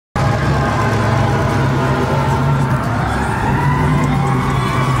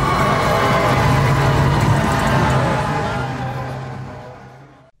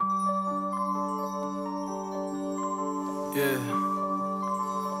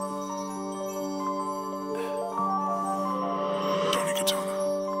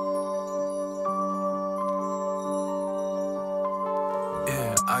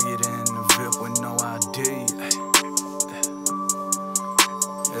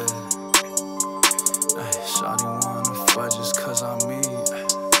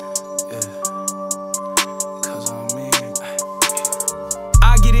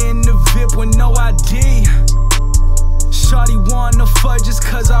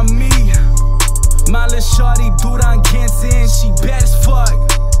I'm me. My little shorty do done cancer and she bad as fuck.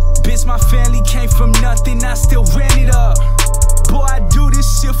 Bitch, my family came from nothing, I still ran it up. Boy, I do this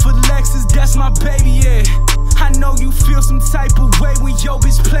shit for Lexus, that's my baby, yeah. I know you feel some type of way when yo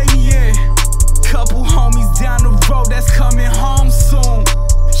bitch play me, yeah. Couple homies down the road that's coming home soon.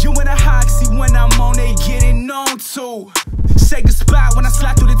 You in a hoxie when I'm on, they getting known to. Shake the spot when I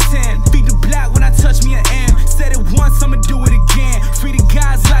slide through the tent. Beat the block when I touch me an M. Said it once, I'ma do it again. Free the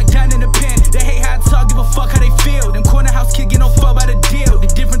guys locked down in the pen. They hate how I talk, give a fuck how they feel. Them corner house kids get no fuck by the deal. The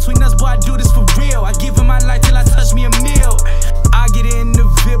difference between us, boy, I do this for real. I give him my life till I touch me a meal. I get in the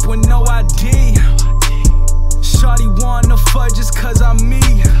VIP with no ID. Shorty wanna fuck just cause I'm me.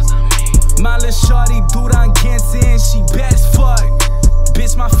 My little shorty do done cancer and she bad as fuck.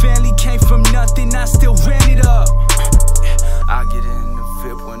 Bitch, my family came from nothing, I still ran it up. I get in the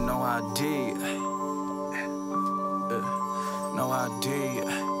VIP with no ID. No ID.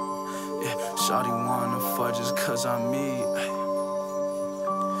 Shorty wanna fuck just cause I'm me.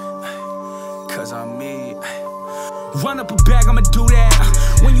 Cause I'm me. Run up a bag, I'ma do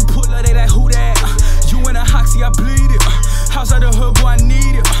that. When you pull up, they like, who that? You in a hoxie, I bleed it. House out the hood, boy, I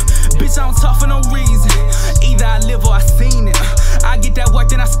need it. Bitch, I don't talk for no reason. Either I live or I seen it. I get that work,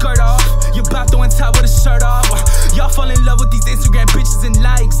 then I skirt off. You bout throwing top with a shirt off. Y'all fall in love with these Instagram bitches and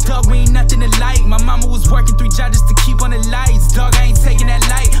likes. Dog, we ain't nothing to like. My mama was working 3 jobs just to keep on the lights. Dog, I ain't taking that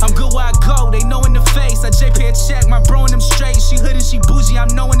light. I'm good where I go, they know in the face. I JP a check, my bro and them straight. She hood and she bougie,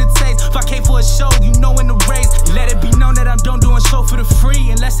 I'm knowing the taste. If I came for a show, you know in the race. Let it be known that I'm done doing show for the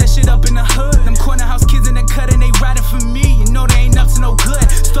free. Unless that shit up in the hood. Them corner house kids in the cut and they riding for me. You know they ain't up to no good.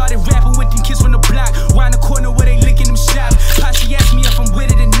 Started rapping with them kids from the block. Round the corner where they licking them shots. Pashi asked me if I'm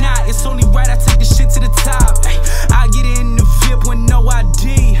with it or not. It's only right I take the shit to the top. Ay, I get in the VIP with no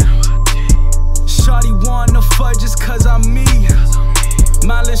ID. Shorty wanna fuck just cause I'm me.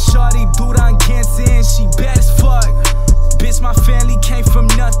 My little shorty do done cancer and she bad as fuck. Bitch, my family came from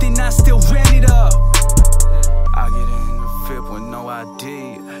nothing, I still ran it up. I get in the VIP with no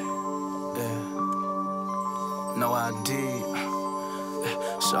ID. No ID.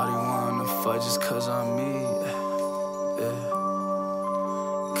 Shorty wanna fuck just cause I'm me.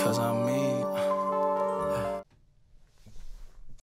 Cause I'm me.